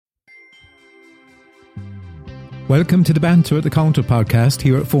Welcome to the Banter at the Counter podcast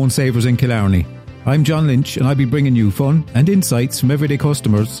here at Phone Savers in Killarney. I'm John Lynch and I'll be bringing you fun and insights from everyday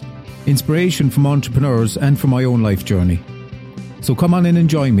customers, inspiration from entrepreneurs and from my own life journey. So come on in and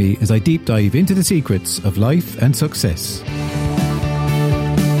join me as I deep dive into the secrets of life and success.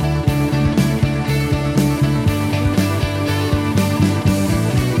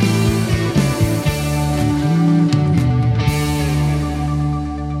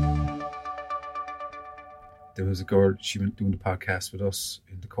 There was a girl, she went doing the podcast with us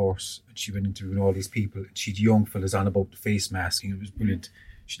in the course, and she went interviewing all these people, and she'd young fellas on about the face masking. It was brilliant.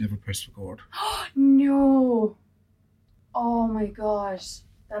 She never pressed record. No. Oh my gosh.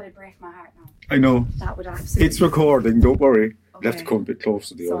 That'd break my heart now. I know. That would absolutely. It's recording, don't worry. Okay. You'll have to come a bit closer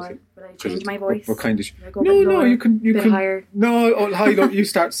to the other Sorry, thing. but I change my voice. What kind of... No, you can... Higher. No, high, don't you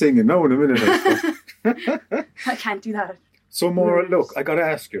start singing now in a minute. I can't do that. So, Maura, Right. look, I got to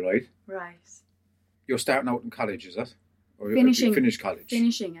ask you, right? Right. You're starting out in college, is it? Or Finishing. You finished college?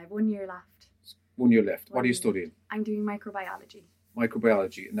 Finishing. I have 1 year left. 1 year left. What are you 1 year. studying? I'm doing microbiology.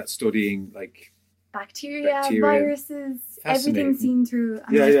 Microbiology, and that's studying, like... Bacteria, viruses, Fascinating. everything seen through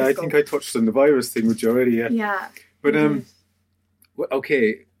a Yeah, I microscope. think I touched on the virus thing with you already, yeah. Yeah. But, you did. well,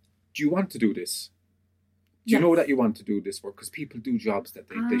 okay, do you want to do this? Do you Yes. know that you want to do this work? Because people do jobs that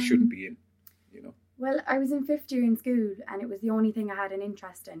they shouldn't be in, you know? Well, I was in 5th year in school and it was the only thing I had an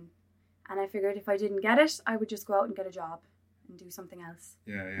interest in. And I figured if I didn't get it, I would just go out and get a job and do something else.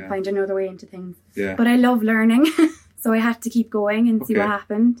 Yeah, yeah. Find another way into things. Yeah. But I love learning, so I had to keep going and see Okay. what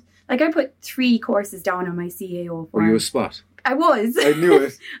happened. Like, I put 3 courses down on my CAO Were form. you a spot? I was. I knew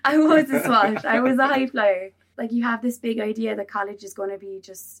it. I was a SWAT. I was a high flyer. Like, you have this big idea that college is going to be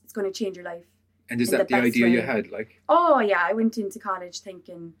just, it's going to change your life. And is In that the the best idea you way. had? Like, Oh, yeah. I went into college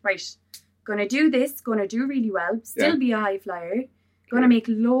thinking, right, going to do this, going to do really well, still Yeah. be a high flyer, going to make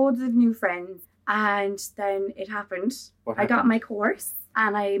loads of new friends. And then it happened. What I got happened? my course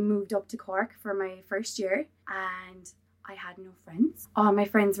and I moved up to Cork for my first year and I had no friends. All my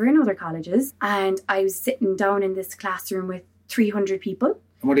friends were in other colleges and I was sitting down in this classroom with 300 people.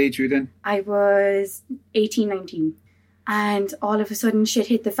 and what age were you then? I was 18, 19. And all of a sudden shit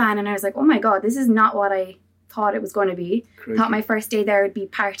hit the fan and I was like, oh my God, this is not what I thought it was going to be. Crikey. Thought my first day there would be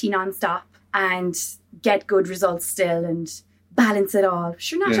party non-stop and get good results still and balance it all.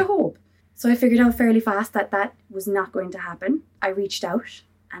 Sure, not Yeah. a hope. So I figured out fairly fast that that was not going to happen. I reached out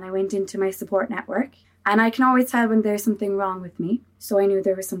and I went into my support network. And I can always tell when there's something wrong with me. So I knew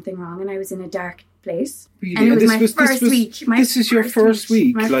there was something wrong and I was in a dark place. Really? And it was this my was- this first was- week. this is your first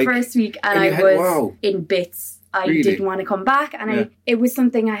week, My like- first week. And and you I had- was wow. in bits. I Really? didn't want to come back. And Yeah. it was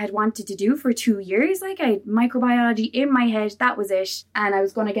something I had wanted to do for 2 years. Like, I had microbiology in my head. That was it. And I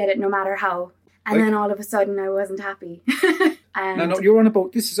was going to get it no matter how. And Like- then all of a sudden I wasn't happy. And No, you're on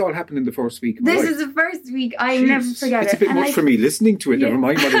about, this has all happened in the first week. of my this life. is the first week. I Jeez, never forget it's it. a bit And much like, for me listening to it. Yeah. Never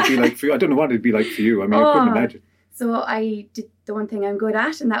mind what it'd be like for you. I don't know what it'd be like for you. I mean, I couldn't Oh. imagine. So I did the one thing I'm good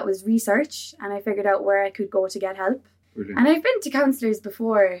at, and that was research. And I figured out where I could go to get help. Brilliant. And I've been to counsellors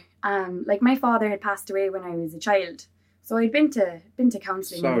before. Like, my father had passed away when I was a child. So I'd been to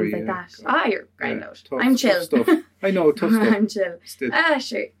counselling and Sorry, things like yeah. that. Ah, you're grand Yeah, out. tough- I'm tough chill. stuff. I know, tough stuff. I'm chill. Still.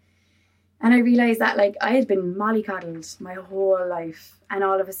 Sure. And I realised that, like, I had been mollycoddled my whole life. And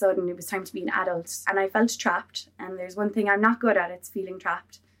all of a sudden it was time to be an adult. And I felt trapped. And there's one thing I'm not good at, it's feeling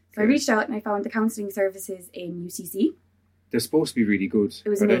trapped. So I Okay. reached out and I found the counselling services in UCC. They're supposed to be really good. It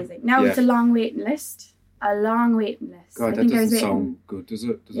was are they? amazing. Now Yeah. it's a long waiting list. A long waiting list. God, I that think I was doesn't waiting. sound good, does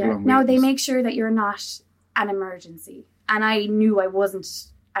it? There's a Yeah. long Now wait they list. make sure that you're not an emergency. And I knew I wasn't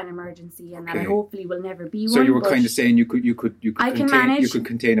an emergency and that I Okay. hopefully will never be one. So you were but- kind of saying you could I can contain, manage. you could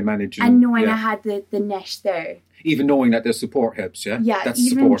contain and manage, And knowing yeah. I had the net there. even knowing that their support helps, yeah. Yeah, That's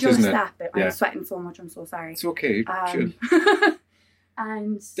even support, just isn't it? that bit. Yeah. I'm sweating so much, I'm so sorry. It's okay. Chill.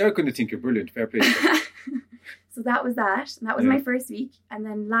 And They're going to think you're brilliant. Fair play. to them. so that was that. And that was Yeah. my first week. And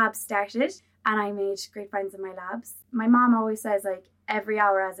then labs started and I made great friends in my labs. My mom always says, like, every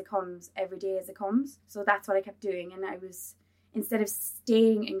hour as it comes, every day as it comes. So that's what I kept doing. And I was, instead of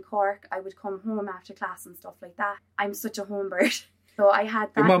staying in Cork, I would come home after class and stuff like that. I'm such a home bird. So I had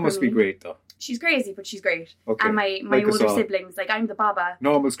that. Your mum for must be me. great, though. She's crazy, but she's great. Okay. And my Like us older all. siblings, like, I'm the baba.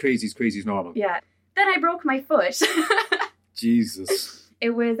 Normal's crazy's crazy's normal. Yeah. Then I broke my foot. Jesus.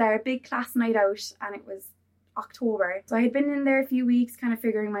 It was our big class night out and it was October. So I had been in there a few weeks kind of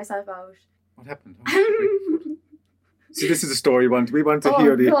figuring myself out. What happened? See, this is a story we want to Oh,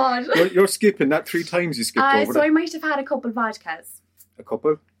 hear. God. You're skipping that 3 times you skipped over So that. I might have had a couple vodkas. A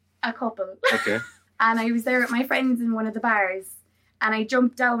couple? A couple. Okay. And I was there with my friends in one of the bars and I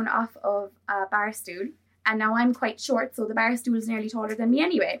jumped down off of a bar stool. And now I'm quite short, so the bar stool is nearly taller than me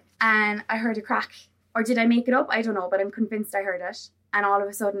anyway. And I heard a crack Or did I make it up? I don't know, but I'm convinced I heard it. And all of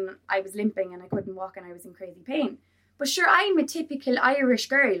a sudden, I was limping and I couldn't walk and I was in crazy pain. But sure, I'm a typical Irish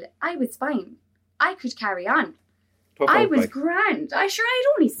girl. I was fine. I could carry on. I was grand. I'd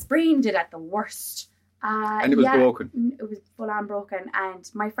only sprained it at the worst. And it was broken. It was full on broken. And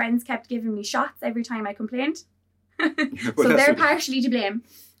my friends kept giving me shots every time I complained. So they're partially to blame.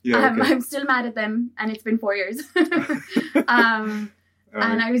 Yeah, okay. I'm still mad at them, and it's been 4 years. And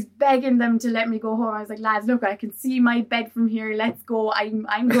I was begging them to let me go home. I was like, lads, look, I can see my bed from here. Let's go.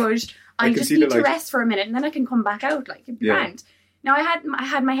 I'm good. I just need to rest for a minute, and then I can come back out. Like, it'd be grand. Now I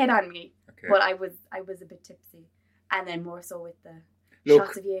had my head on me, but I was a bit tipsy, and then more so with the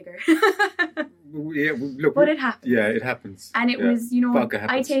shots of Jaeger. But it happened. Yeah, it happens. And it was,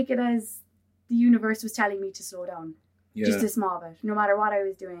 I take it as the universe was telling me to slow down, just a small bit. No matter what I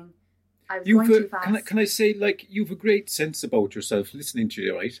was doing, I was going too fast. Can I say, like, you've a great sense about yourself, listening to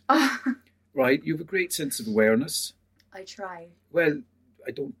you, right? Right, you've a great sense of awareness. I try. Well,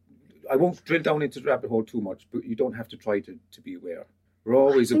 I won't drill down into the rabbit hole too much, but you don't have to try to be aware. We're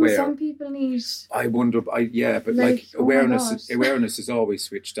always aware. Some people need. I wonder, awareness is always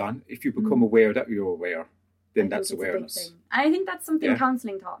switched on. If you become aware that you're aware, then that's awareness. I think that's something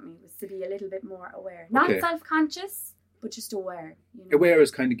counselling taught me, was to be a little bit more aware. Not self-conscious, but just aware. Aware is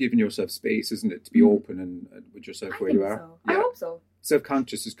kind of giving yourself space, isn't it? To be open and with yourself where you are. So. Yeah. I hope so.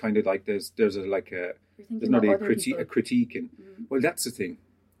 Self-conscious is kind of like there's not a critique in. Well, that's the thing.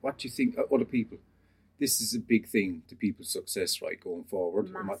 What do you think of other people? This is a big thing to people's success, right, going forward.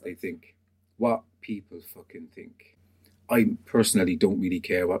 Massive. And what they think. What people fucking think. I personally don't really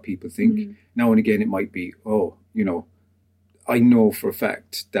care what people think. Now and again, it might be, I know for a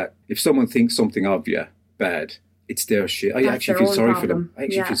fact that if someone thinks something of you bad, it's their shit. I actually feel sorry for them.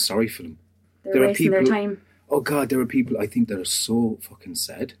 They're wasting their time. Oh God, there are people I think that are so fucking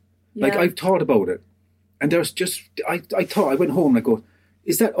sad. Yeah. Like, I've thought about it. And there's just, I went home and I go,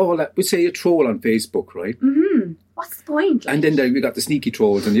 is that all that, we say a troll on Facebook, right? Mm-hmm. What's the point? Like? And then we got the sneaky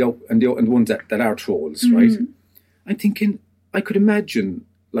trolls and the ones that are trolls, right? I'm thinking, I could imagine,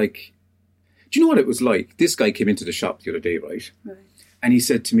 like, do you know what it was like? This guy came into the shop the other day, right? And he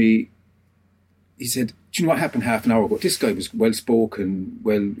said to me, do you know what happened half an hour ago? This guy was well-spoken,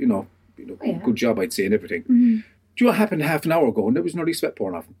 good job, I'd say, and everything. Do you know what happened half an hour ago? And there was nearly sweat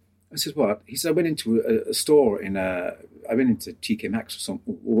pouring off him. I said, what? He said, I went into a store I went into TK Maxx or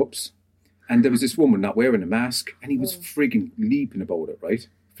something. Whoops. And there was this woman not wearing a mask, and he was frigging leaping about it, right?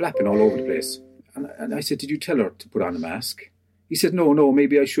 Flapping all over the place. And I said, did you tell her to put on a mask? He said, no,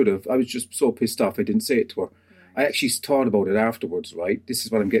 maybe I should have. I was just so pissed off I didn't say it to her. I actually thought about it afterwards, right? This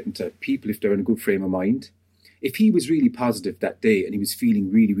is what I'm getting to. People, if they're in a good frame of mind, if he was really positive that day and he was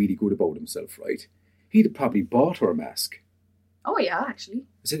feeling really, really good about himself, right, he'd have probably bought her a mask. Oh, yeah, actually.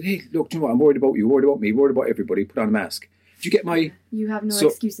 I said, hey, look, do you know what? I'm worried about you, worried about me, worried about everybody. Put on a mask. Did you get my... You have no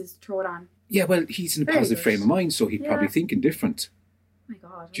excuses to throw it on. Yeah, well, he's in a positive frame of mind, so he'd probably thinking different. Oh, my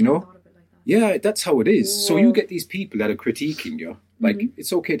God. Do you know? Thought of it like that. Yeah, that's how it is. Whoa. So you get these people that are critiquing you. Like,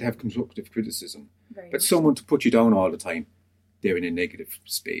 it's okay to have constructive criticism. But someone to put you down all the time, they're in a negative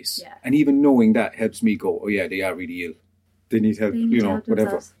space. Yeah. And even knowing that helps me go, oh, yeah, they are really ill. They need help, whatever.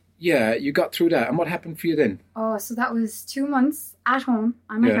 Themselves. Yeah, you got through that. And what happened for you then? Oh, so that was 2 months at home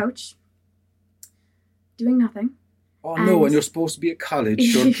on my couch, doing nothing. Oh, no, and you're supposed to be at college.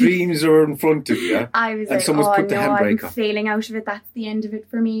 Your dreams are in front of you. I was like, I'm failing out of it. That's the end of it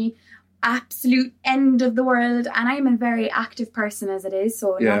for me. Absolute end of the world. And I'm a very active person as it is.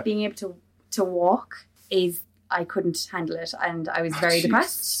 So not being able to walk I couldn't handle it. And I was very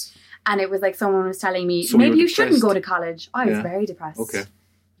depressed. And it was like someone was telling me, maybe you shouldn't go to college. I was very depressed. Okay.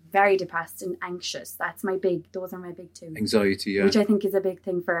 Very depressed and anxious. Those are my big two. Anxiety, yeah. Which I think is a big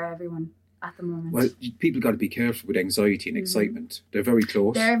thing for everyone at the moment. Well, people got to be careful with anxiety and excitement. They're very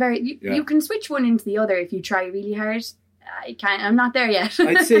close. You can switch one into the other if you try really hard. I can't. I'm not there yet.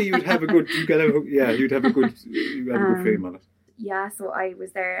 I'd say you'd have a good frame on it. Yeah, so I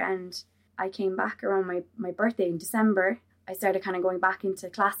was there and I came back around my birthday in December. I started kind of going back into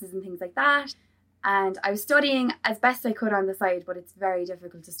classes and things like that. And I was studying as best I could on the side, but it's very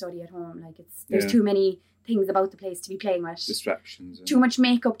difficult to study at home. Like there's too many things about the place to be playing with. Distractions. Too much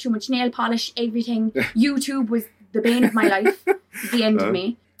makeup, too much nail polish, everything. YouTube was the bane of my life, the end of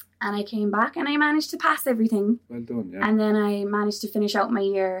me. And I came back and I managed to pass everything. Well done, yeah. And then I managed to finish out my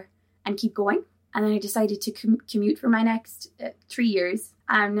year and keep going. And then I decided to commute for my next 3 years.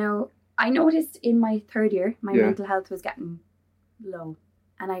 And now I noticed in my third year, my mental health was getting low.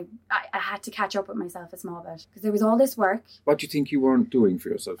 And I had to catch up with myself a small bit because there was all this work. What do you think you weren't doing for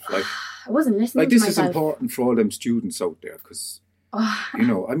yourself? Like, I wasn't listening to myself. This is important for all them students out there because Oh, You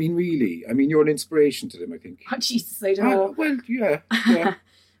know, I mean, really. I mean, you're an inspiration to them, I think. oh Jesus, I don't know. Well, yeah.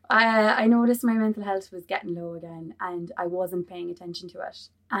 I noticed my mental health was getting low again and I wasn't paying attention to it.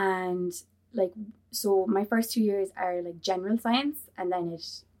 And like, so my first 2 years are like general science and then it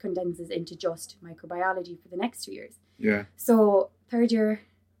condenses into just microbiology for the next 2 years. Yeah. So third year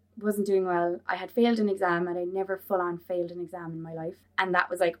wasn't doing well. I had failed an exam and I never full on failed an exam in my life. And that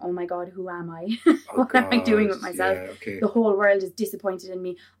was like, oh my God, who am I? What am I doing with myself? Yeah, okay. The whole world is disappointed in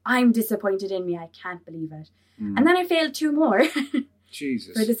me. I'm disappointed in me. I can't believe it. And then I failed 2 more.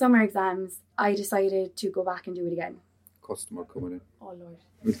 Jesus. For the summer exams, I decided to go back and do it again. Customer coming in. Oh Lord.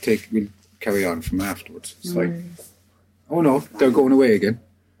 We'll carry on from afterwards. It's fine. Oh no, they're going away again.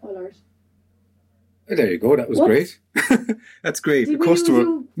 Oh Lord. Oh, there you go. That was great. That's great. Did The customer. we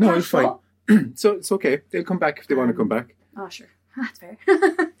lose you No, it's fine. cash So it's okay. They'll come back if they want to come back. Oh sure. That's fair.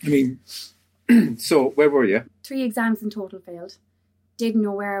 I mean, so where were you? 3 exams in total failed. Didn't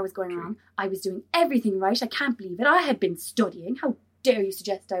know where I was going wrong. I was doing everything right. I can't believe it. I had been studying. How dare you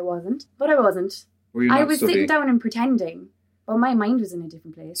suggest I wasn't? But I wasn't. Were you not I was studying? sitting down and pretending. But my mind was in a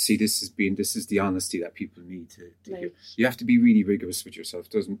different place. See, this is the honesty that people need to hear. Like, You have to be really rigorous with yourself,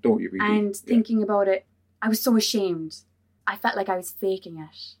 don't you? Really. and thinking about it, I was so ashamed. I felt like I was faking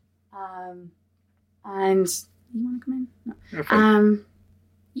it. And you want to come in? No. You're fine.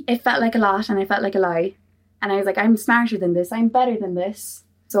 It felt like a lot, and I felt like a lie. And I was like, I'm smarter than this. I'm better than this.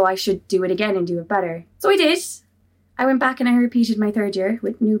 So I should do it again and do it better. So I did. I went back and I repeated my third year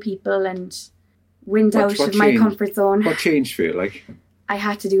with new people and went out of my comfort zone. What changed for you? Like, I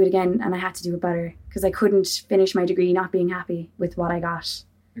had to do it again and I had to do it better because I couldn't finish my degree not being happy with what I got.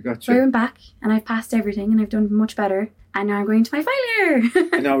 I got So I you. went back and I've passed everything and I've done much better. And now I'm going to my final year.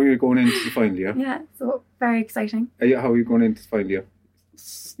 And now you're going into the final year. Yeah, so very exciting. How are you going into the final year?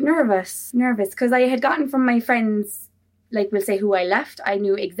 Nervous because I had gotten from my friends, like we'll say who I left, I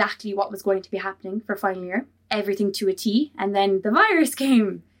knew exactly what was going to be happening for final year, everything to a T, and then the virus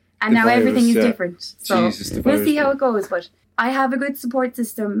came and now everything is different. So we'll see how it goes, but I have a good support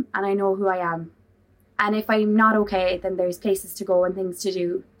system and I know who I am. And if I'm not okay, then there's places to go and things to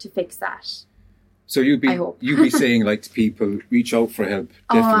do to fix that. So you'd be saying like to people, reach out for help.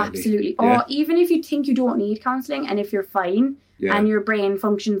 Definitely. Oh, absolutely. Yeah. Or even if you think you don't need counselling and if you're fine, and your brain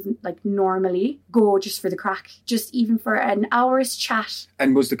functions like normally, go just for the crack. Just even for an hour's chat.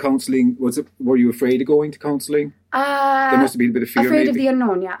 And was the counselling, were you afraid of going to counselling? There must have been a bit of fear. Afraid maybe. of the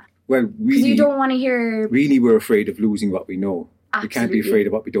unknown, yeah. Well, Because really, you don't want to hear... Really, we're afraid of losing what we know. Absolutely. We can't be afraid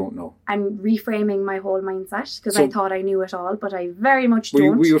of what we don't know. And reframing my whole mindset, because So- I thought I knew it all, but I very much Were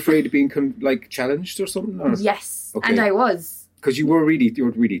don't. you afraid of being challenged or something? Or? Yes, Okay. and I was. Because you were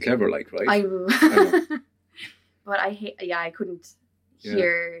really clever, like, right? I know. But I couldn't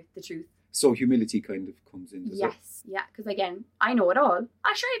hear the truth. So humility kind of comes in, does it? Yes, yeah, because again, I know it all.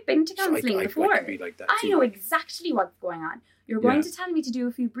 I've been to counselling I before. could be like that I too. know exactly what's going on. You're going to tell me to do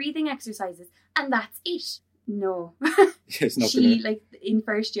a few breathing exercises, and that's it. No. Yeah, it's not She, in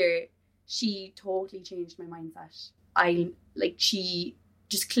first year, she totally changed my mindset. She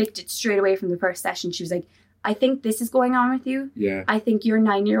just clicked it straight away from the first session. She was like, I think this is going on with you. Yeah. I think your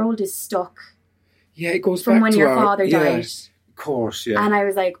 9-year-old is stuck Yeah, it goes from back when to your father died. Of course, yeah. And I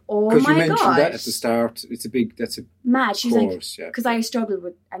was like, oh my God. Because you mentioned that at the start. That's a mad. She's course, like, because I struggled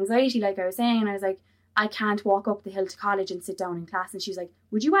with anxiety, like I was saying, and I was like, I can't walk up the hill to college and sit down in class. And she was like,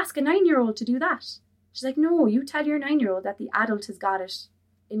 would you ask a 9-year-old to do that? She's like, no, you tell your 9-year-old that the adult has got it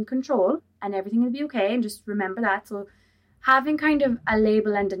in control and everything will be okay, and just remember that. So having kind of a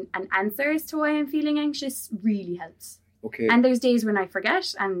label and an answer as to why I'm feeling anxious really helps. Okay. And there's days when I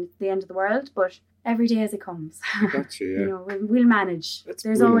forget and it's the end of the world, but every day as it comes. Gotcha, yeah. You know, we'll manage. That's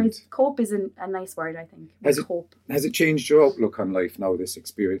There's brilliant. always, cope is a nice word, I think. Cope. Has it changed your outlook on life now, this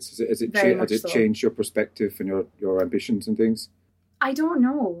experience? Has it changed your perspective and your ambitions and things? I don't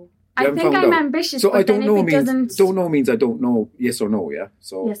know. You I think I'm ambitious, so but I don't then know if it means, doesn't... Don't know means I don't know, yes or no, yeah?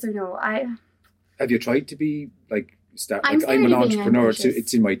 So Yes or no. have you tried to be I'm an entrepreneur, ambitious.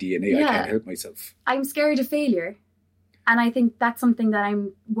 it's in my DNA, Yeah. I can't help myself. I'm scared of failure. And I think that's something that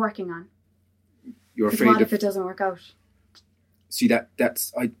I'm working on. You're Because afraid what if of... it doesn't work out? See,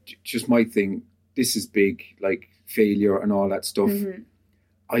 that's just my thing. This is big, like failure and all that stuff. Mm-hmm.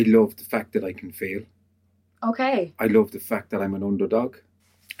 I love the fact that I can fail. Okay. I love the fact that I'm an underdog.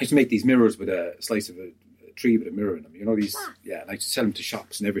 I used to make these mirrors with a slice of a tree with a mirror in them. You know, these, and I used to sell them to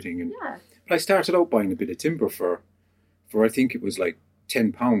shops and everything. And, Yeah. But I started out buying a bit of timber for I think it was like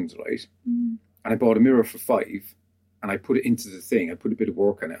 £10, right? Mm. And I bought a mirror for £5 and I put it into the thing. I put a bit of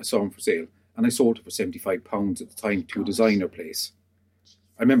work on it. I saw them for sale and I sold it for £75 at the time to a designer place.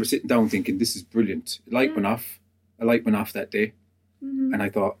 I remember sitting down thinking, this is brilliant. A light went off that day. Mm-hmm. And I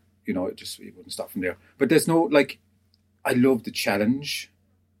thought, it wouldn't stop from there. But there's no, like, I love the challenge.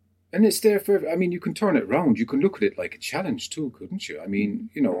 And it's there for, you can turn it around. You can look at it like a challenge too, couldn't you? Very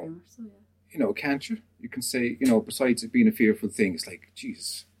much so, yeah. Can't you? You can say, besides it being a fearful thing, it's like,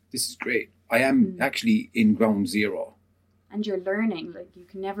 Jesus, this is great. I am actually in ground zero. And you're learning. Like, you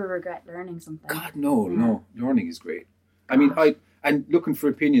can never regret learning something. God, no. Learning is great. And looking for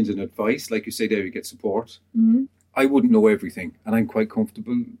opinions and advice, like you say there, you get support. Mm-hmm. I wouldn't know everything, and I'm quite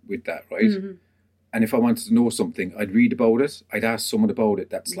comfortable with that, right? Mm-hmm. And if I wanted to know something, I'd read about it. I'd ask someone about it.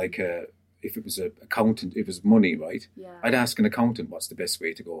 That's like if it was an accountant, if it was money, right? Yeah. I'd ask an accountant what's the best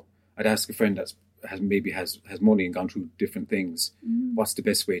way to go. I'd ask a friend that has money and gone through different things. Mm-hmm. What's the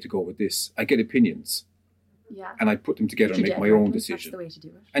best way to go with this? I get opinions. Yeah. And I put them together and make my own decision. That's the way to do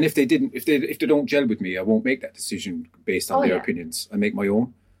it. And if they don't gel with me, I won't make that decision based on their opinions. I make my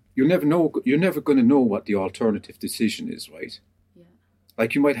own. You're never going to know what the alternative decision is, right? Yeah.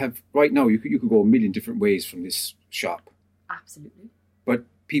 Like you might have right now, you could go a million different ways from this shop. Absolutely. But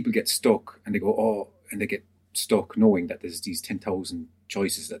people get stuck and they go, and they get stuck knowing that there's these 10,000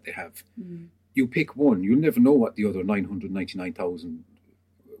 choices that they have. Mm. You pick one, you'll never know what the other 999,000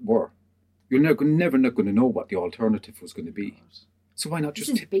 were. You're never not going to know what the alternative was going to be. So why not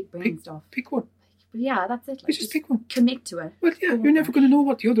just big brain stuff? Pick one. But yeah, that's it. Like, just pick one. Commit to it. Well, yeah, you're never going to know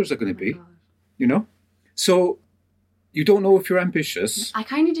what the others are going to be. God. So you don't know if you're ambitious. I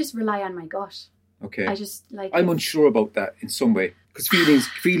kind of just rely on my gut. Okay. I'm unsure about that in some way because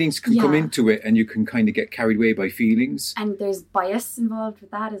feelings can come into it, and you can kind of get carried away by feelings. And there's bias involved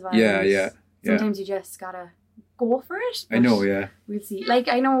with that as well. Yeah. Sometimes you just gotta go for it. I know. Yeah. We'll see. Like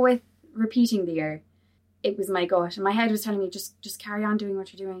I know with repeating the year, it was my gut, and my head was telling me just carry on doing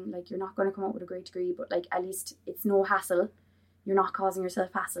what you're doing. Like you're not going to come out with a great degree, but like at least it's no hassle. You're not causing yourself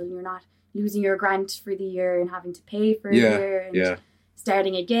hassle, and you're not losing your grant for the year and having to pay for a year and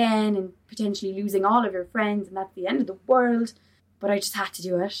starting again and potentially losing all of your friends, and that's the end of the world. But I just had to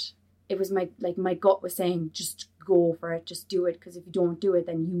do it. It was my gut was saying just go for it, just do it, because if you don't do it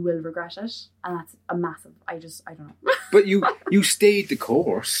then you will regret it, and that's a massive I don't know. But you stayed the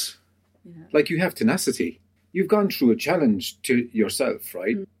course. Yeah. Like you have tenacity. You've gone through a challenge to yourself,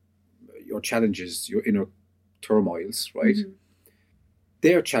 right? Mm-hmm. Your challenges, your inner turmoils, right? Mm-hmm.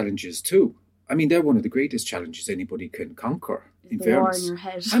 They're challenges too. They're one of the greatest challenges anybody can conquer. In the fairness. war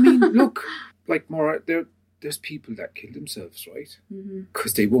in your head. Look, like Maura, there's people that kill themselves, right?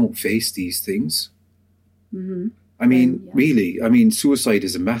 Because they won't face these things. Mm-hmm. Really, suicide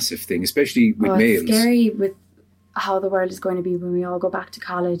is a massive thing, especially with males. It's scary with how the world is going to be when we all go back to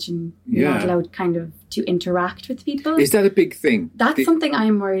college and we're not allowed kind of to interact with people. Is that a big thing? That's something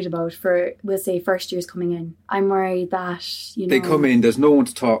I'm worried about for, we'll say, first years coming in. I'm worried that, they come in, there's no one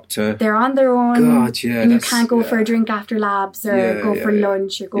to talk to. They're on their own. God, yeah. And you can't go for a drink after labs or go for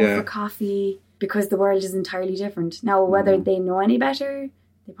lunch or go for coffee because the world is entirely different. Now, whether they know any better,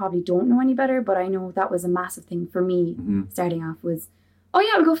 they probably don't know any better, but I know that was a massive thing for me starting off was,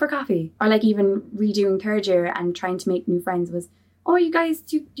 we'll go for coffee. Or like even redoing third year and trying to make new friends was, you guys,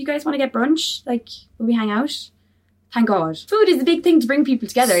 do you guys want to get brunch? Like, will we hang out? Thank God. Food is a big thing to bring people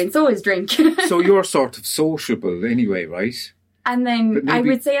together, and so is drink. So you're sort of sociable anyway, right? And then I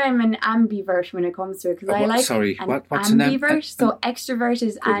would say I'm an ambivert when it comes to it, because I like what's ambivert. So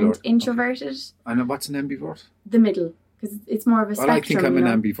extroverted and introverted. And what's an ambivert? The middle. Because it's more of a spectrum. I think I'm an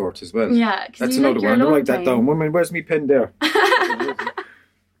ambivert as well. Yeah. That's another one. I'll write that down. Woman, where's my pen there?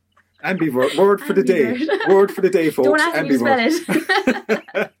 Ambivert. Word for the day. Word for the day, folks. Don't ask me to spell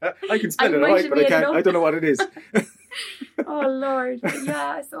it. I can spell it right, but I can't. I don't know what it is. Oh, Lord.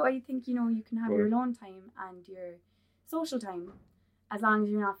 Yeah, so I think, you can have your alone time and your social time. As long as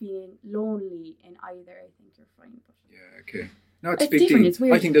you're not feeling lonely in either, I think you're fine. But yeah, okay. No, it's a big deal. It's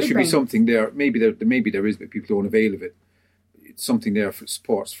weird. I think there should be something there. Maybe there is, but people don't avail of it. It's something there for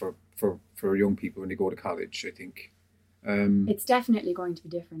supports for young people when they go to college, I think. It's definitely going to be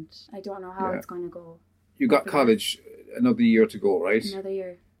different. I don't know how it's going to go. You got college another year to go, right? Another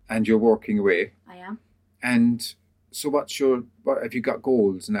year. And you're working away. I am. And so have you got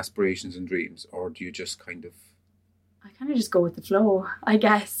goals and aspirations and dreams, or do you just kind of... I kind of just go with the flow, I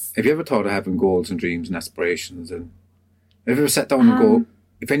guess. Have you ever thought of having goals and dreams and aspirations? And have you ever sat down and go,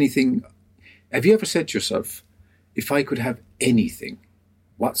 if anything... Have you ever said to yourself, if I could have anything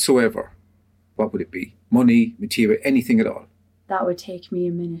whatsoever, what would it be? Money, material, anything at all? That would take me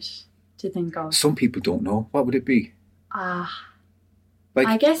a minute to think of. Some people don't know. What would it be? I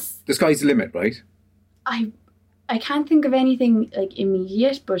guess... The sky's the limit, right? I can't think of anything like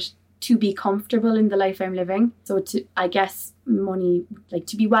immediate, but to be comfortable in the life I'm living. So I guess money, like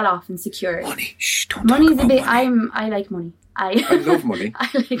to be well off and secure. Money. Shh, don't Money's talk about a bit... money. I like money. I love money.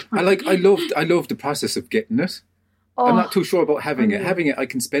 I like money. I love the process of getting it. I'm not too sure about having it. Having it, I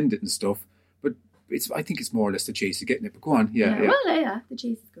can spend it and stuff, but I think it's more or less the chase of getting it. But go on, yeah. Well, the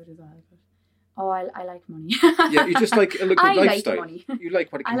chase is good as well. But, I like money. Yeah, you just like a good lifestyle. Like money. You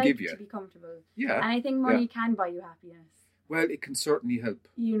like what it can give you. I like to be comfortable. Yeah, and I think money can buy you happiness. Well, it can certainly help.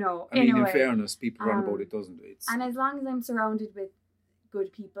 You know, I mean, in fairness, people run about it, doesn't it? And as long as I'm surrounded with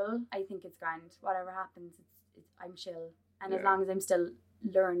good people, I think it's grand. Whatever happens, I'm chill. And as long as I'm still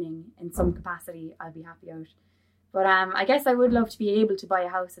learning in some capacity, I'll be happy out. But I guess I would love to be able to buy a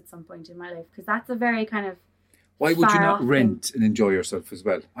house at some point in my life, because that's a very kind of... Why would you not rent and enjoy yourself as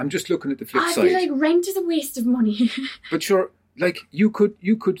well? I'm just looking at the flip side. I feel like rent is a waste of money. But sure, like you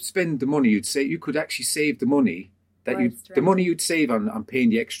could spend the money you could actually save the money the money you'd save on paying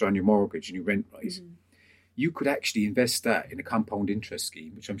the extra on your mortgage and your rent, right? Mm-hmm. You could actually invest that in a compound interest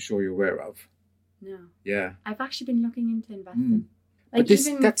scheme, which I'm sure you're aware of. No. Yeah. I've actually been looking into investing. Like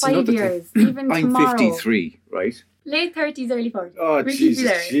even that's 5 years, even I'm tomorrow. 53, right? Late 30s, early 40s. Oh,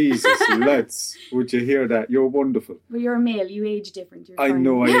 Jesus, let's. Would you hear that? You're wonderful. Well, you're a male. You age different. I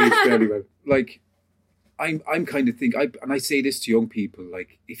know, I age fairly well. Like, I'm kind of thinking, and I say this to young people,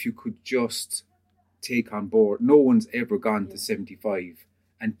 like, if you could just take on board, no one's ever gone to 75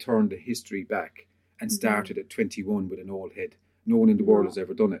 and turned the history back and started at 21 with an old head. No one in the world has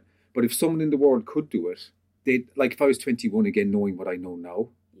ever done it. But if someone in the world could do it, like if I was 21 again, knowing what I know now,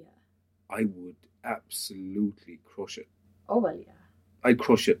 I would absolutely crush it. Oh, well, yeah. I'd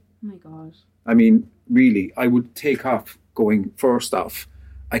crush it. Oh, my God. I mean, really, I would take off going, first off,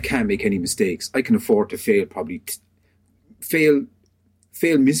 I can't make any mistakes. I can afford to fail probably, fail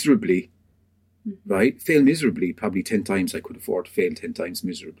miserably, right? Fail miserably probably 10 times. I could afford to fail 10 times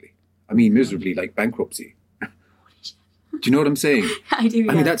miserably. I mean, miserably like bankruptcy. Do you know what I'm saying? I do,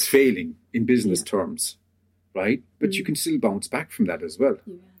 I mean, that's failing in business terms, right? But you can still bounce back from that as well.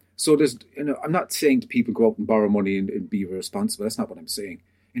 Yeah. So there's, I'm not saying to people go out and borrow money and be irresponsible. That's not what I'm saying.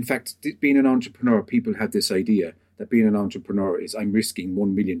 In fact, being an entrepreneur, people have this idea that being an entrepreneur is I'm risking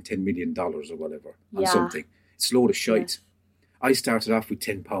 $1 million, $10 million or whatever on something. It's a load of shite. Yeah. I started off with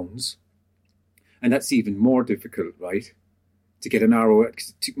 £10, and that's even more difficult, right? To get an ROI.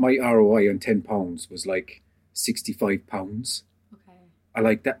 My ROI on £10 was like £65.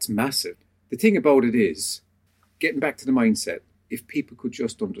 Okay. That's massive. The thing about it is, getting back to the mindset, if people could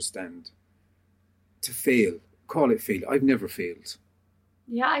just understand, to fail, call it failure. I've never failed.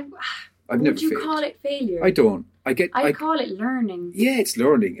 Yeah, I've never failed. Would you call it failure? I don't. I call it learning. Yeah, it's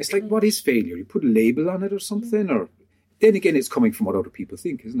learning. It's like, what is failure? You put a label on it or something? Or then again, it's coming from what other people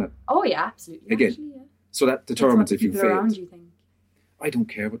think, isn't it? Oh, yeah, absolutely. Again, actually, so that determines if you failed. Around you think. I don't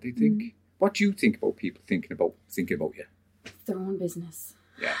care what they think. What do you think about people thinking about you? It's their own business.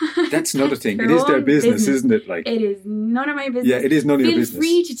 Yeah, that's another thing. It is their business, isn't it? Like, it is none of my business. Yeah, it is none of your business. Feel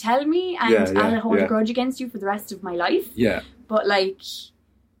free to tell me, and I'll hold a grudge against you for the rest of my life. Yeah, but like,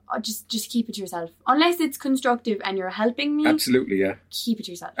 just keep it to yourself. Unless it's constructive and you're helping me. Absolutely, yeah. Keep it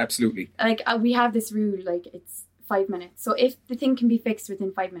to yourself. Absolutely. Like we have this rule, like it's 5 minutes. So if the thing can be fixed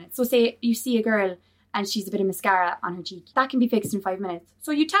within 5 minutes, so say you see a girl and she's a bit of mascara on her cheek, that can be fixed in 5 minutes.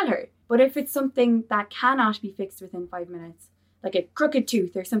 So you tell her. But if it's something that cannot be fixed within 5 minutes, like a crooked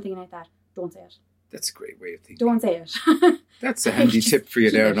tooth or something like that, don't say it. That's a great way of thinking. Don't say it. That's a handy tip for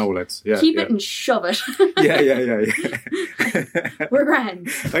you there, Nolet. Yeah, keep it and shove it. Yeah. We're grand.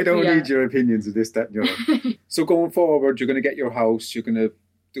 I don't need your opinions of this, that, and the other. So going forward, you're going to get your house, you're going to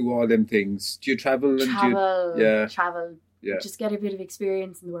do all them things. Do you travel? Travel. Yeah. Just get a bit of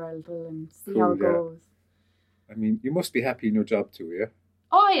experience in the world and see how it goes. I mean, you must be happy in your job too, yeah?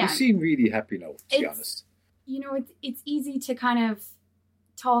 Oh, yeah. You seem really happy now, to be honest. It's easy to kind of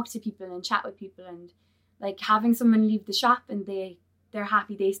talk to people and chat with people, and like having someone leave the shop and they're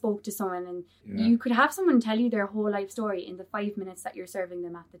happy they spoke to someone, and you could have someone tell you their whole life story in the 5 minutes that you're serving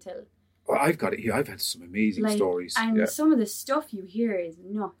them at the till. Well, I've got it here. I've had some amazing stories. And some of the stuff you hear is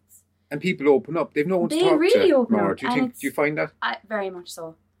nuts. And people open up. They've no one to talk to. They really open up. Do you find that? Very much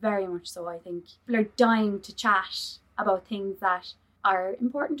so. Very much so, I think. People are dying to chat about things that are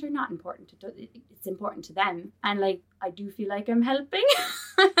important or not important. It's important to them. And like, I do feel like I'm helping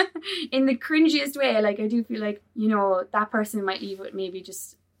in the cringiest way. Like, I do feel like, that person might leave with maybe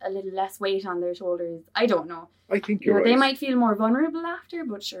just a little less weight on their shoulders. I don't know. I think you're right. They might feel more vulnerable after,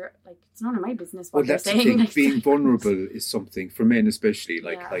 but sure, like, it's none of my business what they're saying. Well, that's the thing. Being vulnerable is something, for men especially,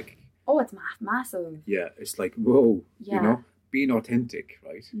 like... Oh, it's massive. Yeah, it's like, whoa, being authentic,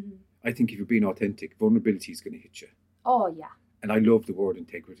 right? Mm-hmm. I think if you're being authentic, vulnerability is going to hit you. Oh, yeah. And I love the word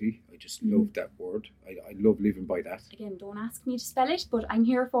integrity. I just love that word. I love living by that. Again, don't ask me to spell it, but I'm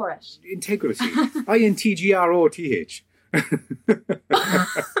here for it. Integrity. INTGROTH.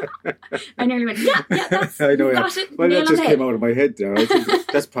 I nearly went, yeah, that's, I know, got it. Well, nail that on just the came head. out of my head there. I think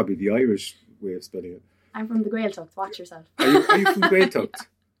that's probably the Irish way of spelling it. I'm from the Gaeltacht, watch yourself. Are you from Gaeltacht?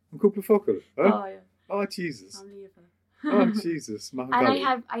 From Cúplafocal? Huh? Oh, yeah. Oh, Jesus. I'm Leopold. Oh, Jesus. And I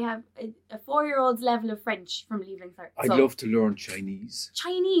have a 4-year-old's level of French from leaving cert. I'd love to learn Chinese.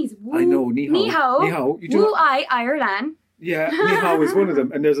 Chinese. Woo. I know, ni hao. Ni hao. Ni hao. You do Wu ai Ireland. Yeah, ni hao is one of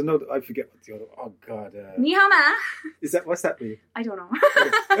them. And there's another, I forget what the other, oh God. Ni hao ma. What's that mean? I don't know.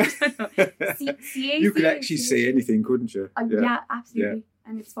 You could actually say anything, couldn't you? Yeah, absolutely. Yeah.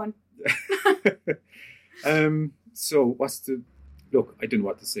 And it's fun. So look, I don't know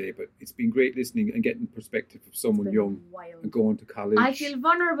what to say, but it's been great listening and getting perspective of someone young wild. and going to college. I feel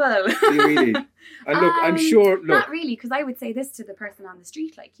vulnerable. Do you really? And look, I'm sure, not really, because I would say this to the person on the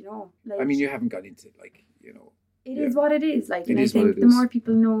street, like, you know. Like, I mean, you haven't got into, like, you know. It is what it is. Like, it and is I think what it the is. more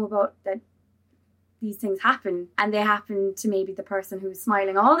people know about that these things happen, and they happen to maybe the person who's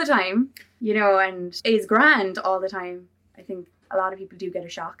smiling all the time, you know, and is grand all the time, I think a lot of people do get a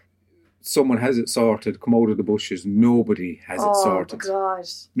shock. Someone has it sorted, come out of the bushes. Nobody has it sorted. Oh, God.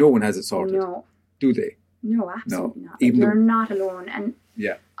 No one has it sorted. No. Do they? No, absolutely not. Even you're not alone. And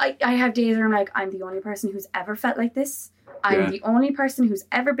yeah. I have days where I'm like, I'm the only person who's ever felt like this. I'm the only person who's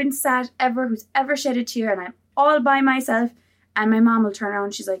ever been sad, who's ever shed a tear, and I'm all by myself. And my mom will turn around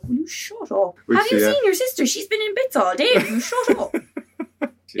and she's like, will you shut up? Have you seen your sister? She's been in bits all day. Will you shut up?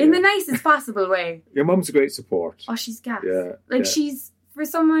 In the nicest possible way. Your mum's a great support. Oh, she's gas. Yeah. Like, she's, for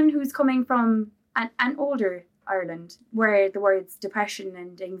someone who's coming from an older Ireland, where the words depression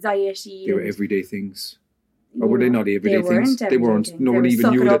and anxiety... They were everyday things. Or were they not everyday things? They weren't. No one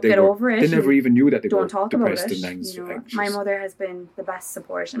even knew that they were. They never even knew that they were depressed and anxious. You know, my mother has been the best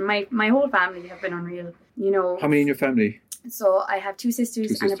support, and my whole family have been unreal. You know. How many in your family? So I have two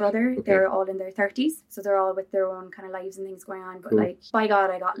sisters and a brother. Okay. They're all in their 30s, so they're all with their own kind of lives and things going on. But cool. Like, by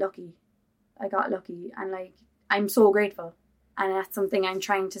God, I got lucky, and like, I'm so grateful. And that's something I'm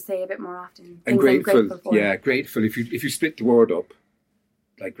trying to say a bit more often. And grateful, I'm grateful for. Yeah, grateful. If you split the word up,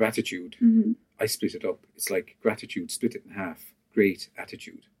 like gratitude, I split it up. It's like gratitude, split it in half. Great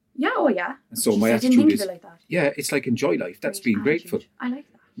attitude. Yeah, oh yeah. And so my I attitude didn't think is, of it like that. Yeah, it's like enjoy life. That's being grateful. I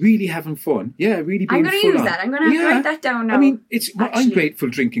like that. Really having fun. Yeah, really being I'm going to use that. I'm going to write that down now. I mean, I'm grateful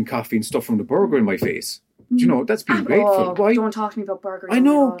drinking coffee and stuff from the burger in my face. Do you know, that's being grateful. Why? Don't talk to me about burgers. I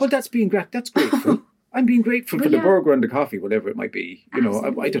know, but that's being that's grateful. I'm being grateful for the burger and the coffee, whatever it might be. You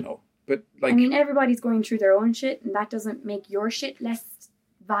know, I don't know. But like, I mean, everybody's going through their own shit, and that doesn't make your shit less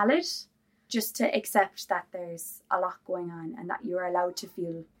valid. Just to accept that there's a lot going on and that you're allowed to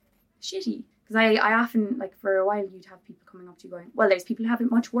feel shitty. Because I often, like, for a while, you'd have people coming up to you going, well, there's people who have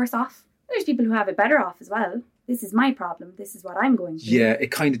it much worse off. There's people who have it better off as well. This is my problem. This is what I'm going through. Yeah, it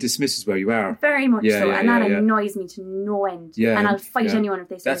kind of dismisses where you are. Very much so. Yeah, and that annoys me to no end. Yeah, and I'll fight anyone if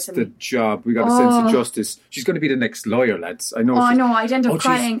they say that's it to me. the job. We got a sense of justice. She's going to be the next lawyer, lads. I know. Oh, no, I'd end up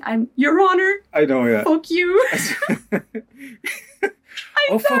crying. I'm, Your Honour. I know, yeah. Fuck you.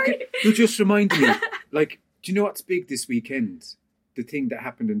 I'm sorry. Fuck it. You just reminded me. Like, do you know what's big this weekend? The thing that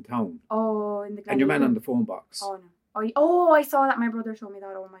happened in town. Oh, in the And your man on the phone box. Oh, no. Oh, I saw that. My brother told me that.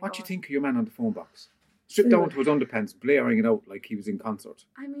 Oh, my God. What do you think of your man on the phone box? Stripped down to his underpants, blaring it out like he was in concert.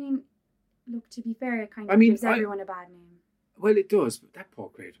 I mean, look, to be fair, it kind of gives everyone a bad name. Well, it does, but that poor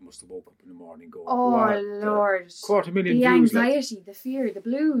creator must have woke up in the morning going, oh, Lord. 250,000 the views. Anxiety, the fear, the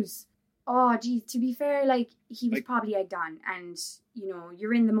blues. Oh, geez, to be fair, like, he was probably egged on, and, you know,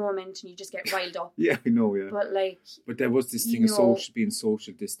 you're in the moment and you just get riled up. Yeah, I know, yeah. But, like... But there was this thing of being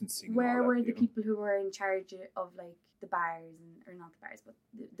social distancing. Where were the people who were in charge of, like, the bars, or not the bars, but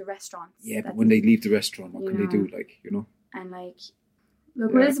the restaurants? Yeah, but when they leave the restaurant, what can they do, like, you know? And, like,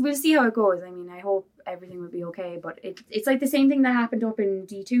 look, we'll see how it goes. I mean, I hope everything will be okay, but it's like the same thing that happened up in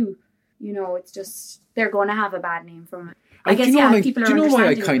D2. You know, it's just, they're going to have a bad name from it. I guess, people are. Do you know why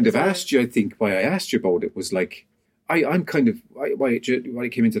I kind of asked you? I think why I asked you about it was like, I'm kind of why I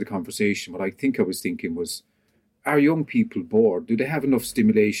came into the conversation. What I think I was thinking was, are young people bored? Do they have enough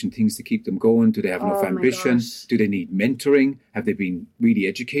stimulation, things to keep them going? Do they have enough ambition? Do they need mentoring? Have they been really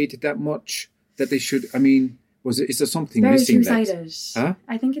educated that much that they should? I mean, is there something missing? Very two-sided. Huh?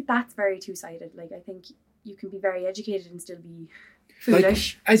 I think that's very two-sided. Like, I think you can be very educated and still be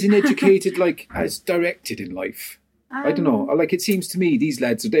foolish. Like, as in educated, like as directed in life. I don't know. Like, it seems to me these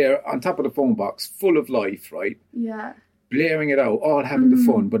lads are there on top of the phone box, full of life, right? Yeah. Blaring it out, all having the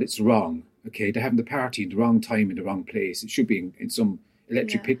fun, but it's wrong. Okay, they're having the party in the wrong time, in the wrong place. It should be in some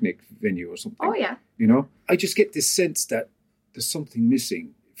electric picnic venue or something. Oh, yeah. You know? I just get this sense that there's something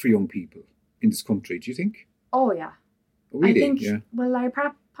missing for young people in this country. Do you think? Oh, yeah. Really? I think, well, our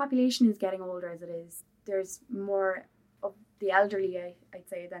population is getting older as it is. There's more of the elderly, I'd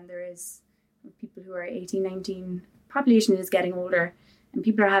say, than there is people who are 18, 19. Population is getting older. And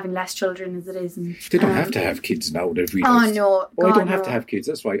people are having less children as it is. And, they don't have to have kids now. They've Oh, realised. no. Oh, I don't have to have kids.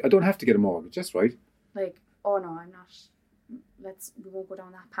 That's right. I don't have to get a mortgage. That's right. Like, oh, no, I'm not. We won't go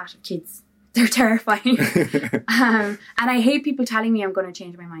down that path of kids. They're terrifying. And I hate people telling me I'm going to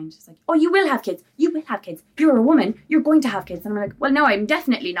change my mind. It's like, oh, you will have kids. You will have kids. You're a woman. You're going to have kids. And I'm like, well, no, I'm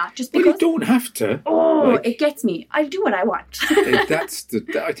definitely not. Just because. Well, you don't have to. Oh, it gets me. I'll do what I want.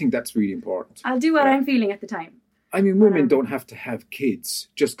 I think that's really important. I'll do what I'm feeling at the time. I mean, women don't have to have kids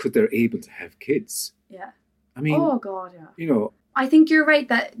just because they're able to have kids. Yeah. I mean, oh God, yeah. You know, I think you're right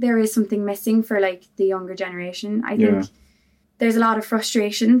that there is something missing for like the younger generation. I think there's a lot of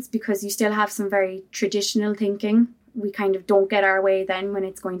frustrations because you still have some very traditional thinking. We kind of don't get our way then when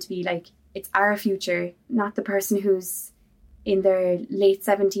it's going to be like, it's our future, not the person who's in their late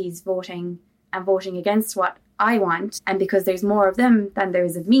 70s voting against what I want. And because there's more of them than there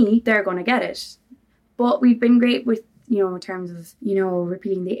is of me, they're going to get it. But we've been great with, in terms of,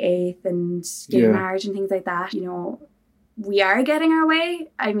 repealing the 8th and gay marriage and things like that. We are getting our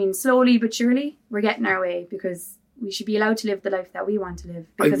way. I mean, slowly but surely, we're getting our way because we should be allowed to live the life that we want to live.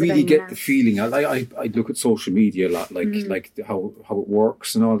 I really get the feeling. I look at social media a lot, like how it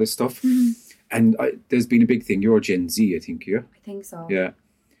works and all this stuff. Mm-hmm. And there's been a big thing. You're Gen Z, I think, yeah? I think so. Yeah.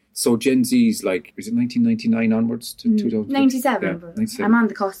 So Gen Z's like, is it 1999 onwards to 2000? 97. Yeah, 97. I'm on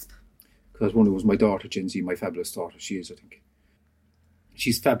the cusp. Because one was my daughter, Gen Z, my fabulous daughter. She is, I think.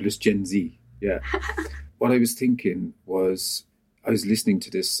 She's fabulous Gen Z, yeah. What I was thinking was, I was listening to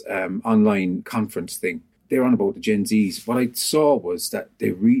this online conference thing. They're on about the Gen Zs. What I saw was that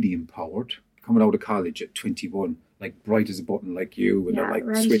they're really empowered, coming out of college at 21, like bright as a button like you, and they're like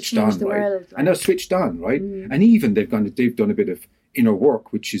switched on, right? And they're switched on, right? Mm. And even they've done a bit of inner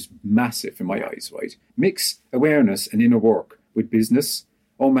work, which is massive in my eyes, right? Mix awareness and inner work with business.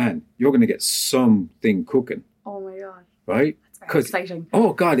 Oh man, you're going to get something cooking. Oh my God. Right? That's very exciting.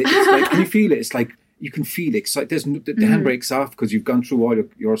 Oh God, it's like, can you feel it? It's like, you can feel it. It's like the handbrake's off because you've gone through all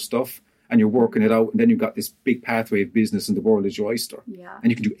your stuff and you're working it out. And then you've got this big pathway of business and the world is your oyster. Yeah. And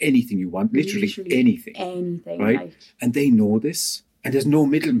you can do anything you want, literally anything. Anything. Right? Like. And they know this. And there's no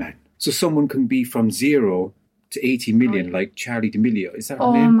middleman. So someone can be from 0 to 80 million, like Charlie D'Amelio. Is that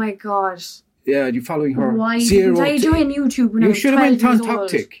her name? Oh my God. Yeah, you're following her. Why didn't I join YouTube when I was 12 years old? You should have went on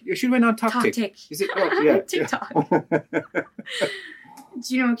Tactic. You should have went on Tactic. Is it? Oh, yeah. TikTok.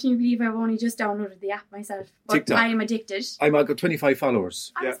 Do you know, can you believe I've only just downloaded the app myself? But TikTok. I am addicted. I've got 25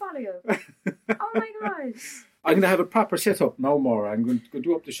 followers. I follow you. Oh my God. I'm going to have a proper setup now, Maura. I'm going to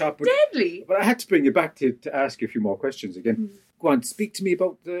do up the shop. Deadly. But I had to bring you back to ask you a few more questions again. Mm. Go on, speak to me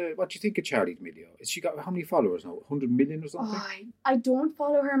about what do you think of Charlie D'Amelio? Has she got how many followers now? 100 million or something? Oh, I don't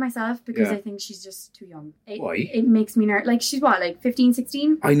follow her myself because I think she's just too young. Why? It makes me nervous. Like, she's what, like 15,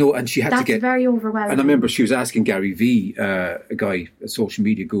 16? I know, and she had to get... That's very overwhelming. And I remember she was asking Gary Vee, a guy, a social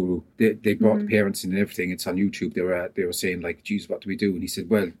media guru, they brought the parents in and everything. It's on YouTube. They were saying, like, geez, what do we do? And he said,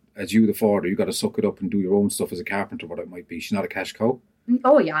 well, as you, the father, you got to suck it up and do your own stuff as a carpenter, what it might be. She's not a cash cow.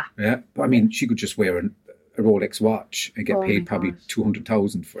 Oh, yeah. Yeah, but I mean, she could just wear a Rolex watch and get paid probably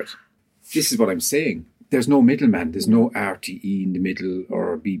 200,000 for it. This is what I'm saying. There's no middleman. There's no RTE in the middle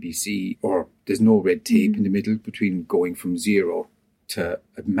or BBC, or there's no red tape in the middle between going from 0 to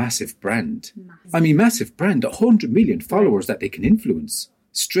a massive brand. I mean, massive brand, 100 million followers that they can influence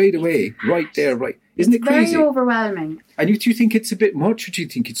straight away, right there, right. Isn't it crazy? Very overwhelming. And do you think it's a bit much, or do you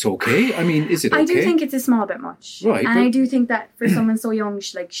think it's okay? I mean, is it okay? I do think it's a small bit much. Right. And I do think that for someone so young,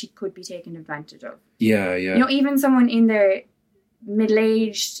 she could be taken advantage of. Yeah. Even someone in their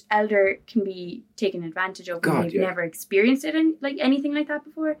middle-aged elder can be taken advantage of when they've never experienced it in anything like that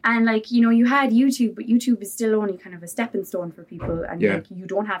before. And you had YouTube, but YouTube is still only kind of a stepping stone for people, and you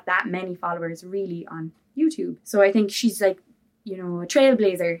don't have that many followers really on YouTube. So I think she's a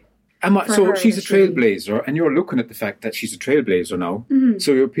trailblazer. So she's a trailblazer, and you're looking at the fact that she's a trailblazer now. Mm-hmm.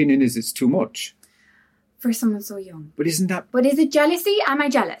 So your opinion is it's too much for someone so young. But isn't that? But is it jealousy? Am I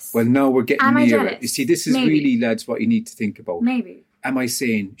jealous? Well, now we're getting near. Am I jealous? You see, this is really, lads, what you need to think about. Maybe. Am I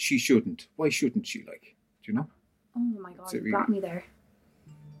saying she shouldn't? Why shouldn't she? Do you know? Oh my God, you got me there.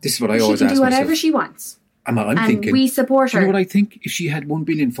 This is what I always ask myself. She can do whatever she wants. I'm thinking. We support her. You know what I think? If she had 1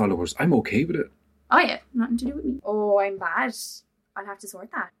 billion followers, I'm okay with it. Oh yeah, nothing to do with me. Oh, I'm bad. I'll have to sort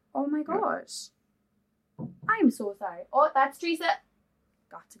that. Oh my gosh. I'm so sorry. Oh, that's Teresa.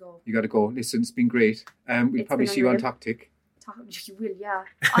 Got to go. You got to go. Listen, it's been great. We'll probably see you on Tactic. You will, yeah.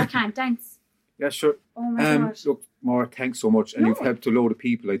 I can't dance. Yeah, sure. Oh my gosh. Look, Maura, thanks so much. And you've helped a load of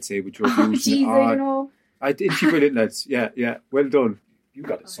people, I'd say, with your views. Jeez, I don't know. She brilliant, lads. Yeah. Well done. You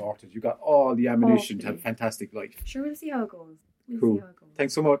got it sorted. You got all the ammunition to have a fantastic life. Sure, we'll see how it goes. Cool.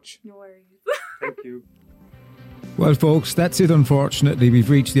 Thanks so much. No worries. Thank you. Well, folks, that's it. Unfortunately, we've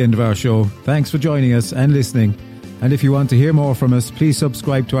reached the end of our show. Thanks for joining us and listening. And if you want to hear more from us, please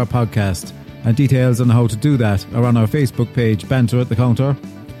subscribe to our podcast. And details on how to do that are on our Facebook page, Banter at the Counter,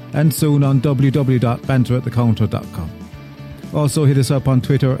 and soon on www.banteratthecounter.com. Also hit us up on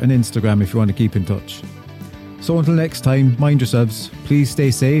Twitter and Instagram if you want to keep in touch. So until next time, mind yourselves, please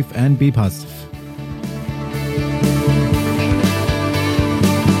stay safe and be positive.